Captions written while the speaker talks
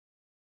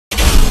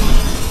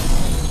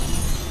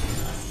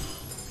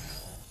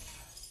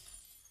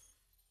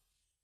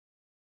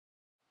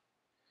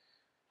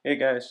Hey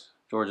guys,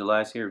 George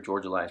Elias here,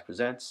 George Elias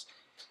Presents,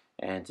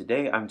 and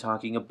today I'm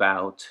talking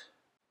about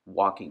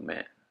Walking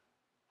Man.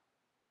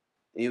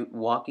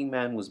 Walking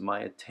Man was my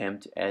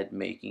attempt at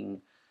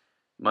making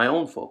my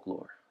own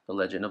folklore, the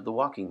legend of the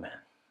Walking Man.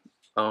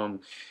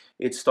 Um,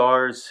 it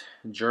stars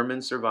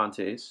German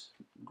Cervantes,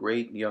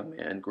 great young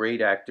man,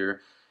 great actor,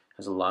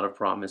 has a lot of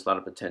promise, a lot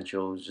of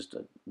potential, is just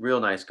a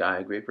real nice guy,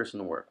 a great person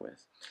to work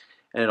with.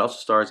 And it also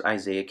stars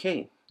Isaiah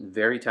Kane,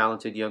 very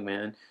talented young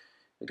man,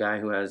 a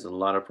guy who has a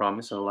lot of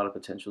promise and a lot of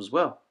potential as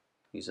well.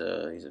 He's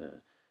a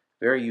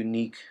very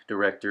unique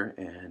director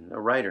and a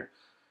writer.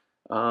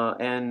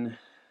 And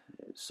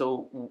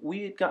so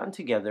we had gotten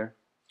together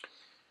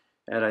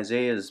at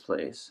Isaiah's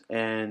place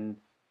and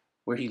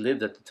where he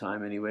lived at the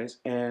time, anyways.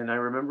 And I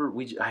remember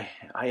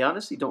I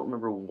honestly don't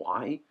remember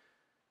why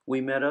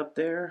we met up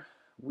there.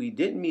 We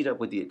didn't meet up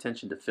with the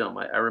intention to film.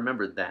 I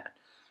remember that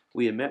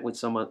we had met with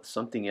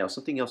something else.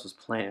 Something else was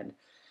planned,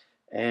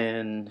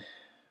 and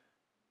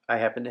I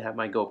happened to have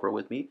my GoPro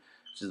with me,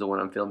 which is the one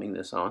I'm filming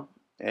this on,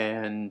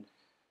 and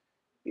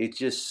it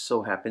just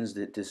so happens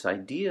that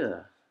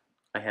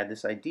I had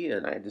this idea,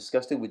 and I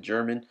discussed it with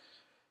German,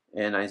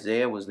 and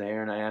Isaiah was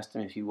there, and I asked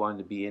him if he wanted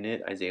to be in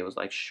it. Isaiah was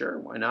like, "Sure,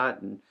 why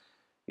not?" And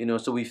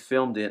so we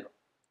filmed it,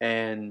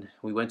 and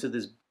we went to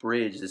this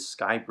bridge, this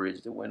sky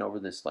bridge that went over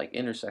this like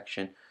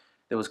intersection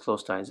that was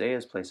close to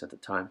Isaiah's place at the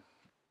time.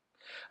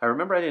 I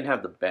remember I didn't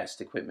have the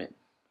best equipment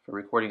for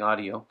recording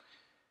audio.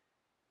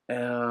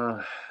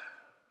 Uh,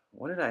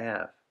 what did I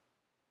have?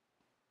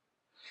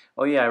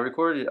 Oh yeah, I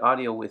recorded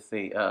audio with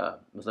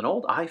an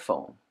old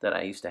iPhone that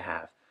I used to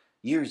have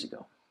years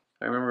ago.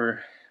 I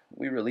remember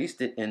we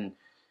released it and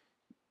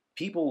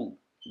people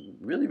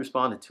really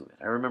responded to it.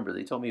 I remember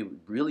they told me it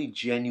really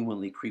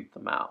genuinely creeped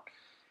them out.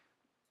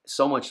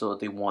 So much so that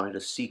they wanted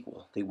a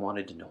sequel. They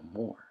wanted to know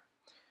more.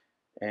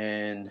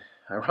 And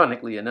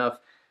ironically enough,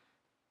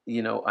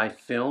 I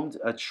filmed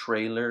a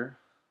teaser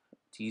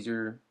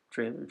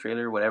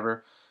trailer,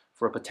 whatever,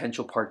 for a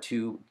potential part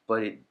two,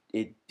 but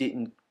it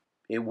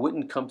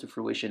wouldn't come to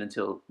fruition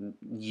until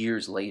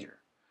years later.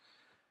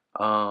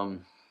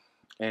 Um,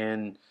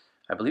 and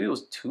I believe it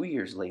was 2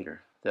 years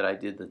later that I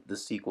did the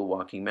sequel,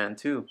 Walking Man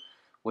 2,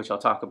 which I'll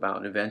talk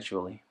about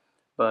eventually.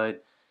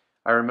 But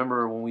I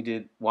remember when we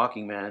did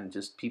Walking Man,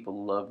 just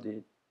people loved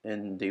it,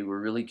 and they were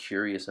really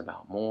curious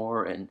about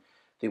more, and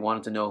they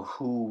wanted to know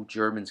who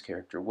German's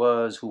character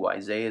was, who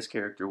Isaiah's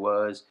character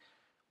was,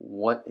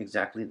 what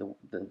exactly the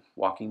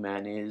Walking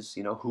Man is,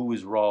 who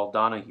is Rawl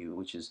Donahue,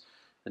 which is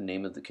the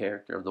name of the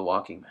character of the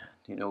Walking Man.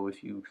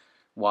 If you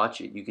watch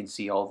it, you can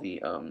see all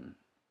the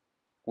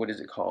what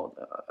is it called?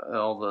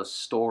 All the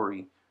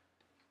story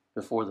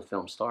before the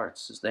film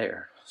starts is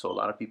there. So a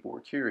lot of people were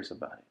curious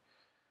about it,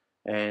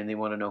 and they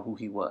want to know who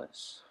he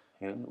was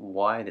and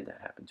why did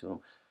that happen to him.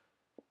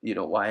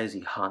 Why does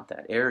he haunt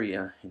that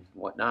area and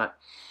whatnot?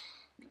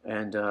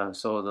 And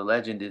so the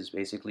legend is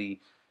basically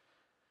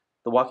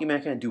the Walking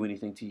Man can't do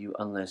anything to you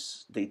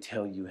unless they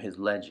tell you his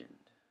legend.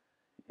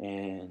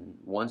 And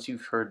once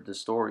you've heard the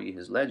story,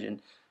 his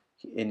legend,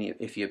 and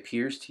if he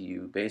appears to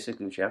you,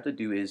 basically what you have to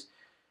do is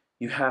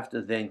you have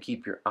to then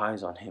keep your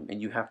eyes on him and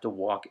you have to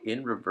walk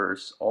in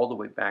reverse all the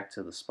way back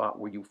to the spot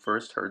where you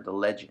first heard the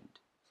legend.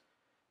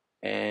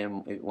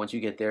 And once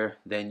you get there,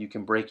 then you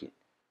can break it.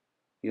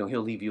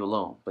 He'll leave you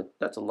alone, but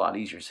that's a lot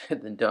easier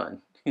said than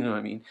done. You know what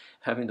I mean?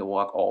 Having to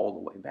walk all the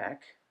way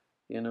back,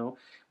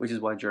 which is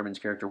why German's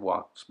character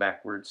walks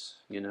backwards,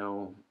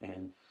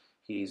 and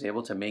he's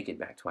able to make it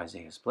back to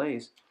Isaiah's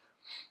place.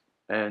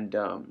 And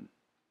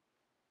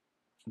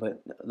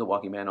but the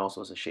Walking Man also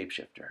is a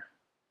shapeshifter,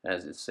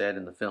 as it's said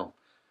in the film.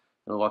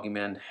 The Walking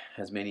Man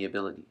has many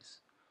abilities.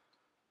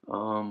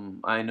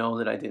 I know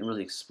that I didn't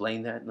really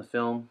explain that in the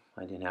film.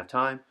 I didn't have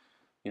time.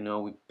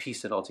 We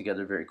pieced it all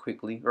together very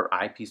quickly, or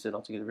I pieced it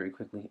all together very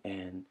quickly.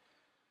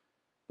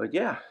 But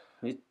yeah,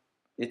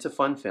 it's a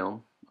fun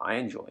film. I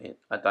enjoy it.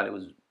 I thought it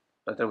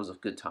was a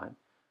good time.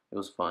 It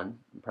was fun.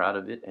 I'm proud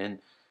of it. And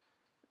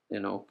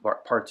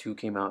part two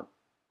came out,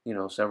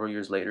 several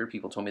years later.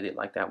 People told me they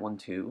liked that one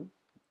too.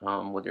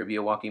 Would there be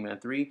a Walking Man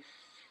 3?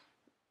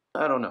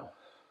 I don't know.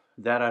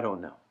 That I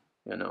don't know.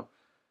 You know,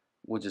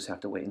 we'll just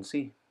have to wait and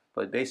see.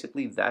 But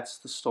basically, that's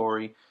the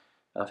story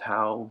of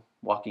how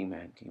Walking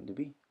Man came to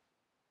be.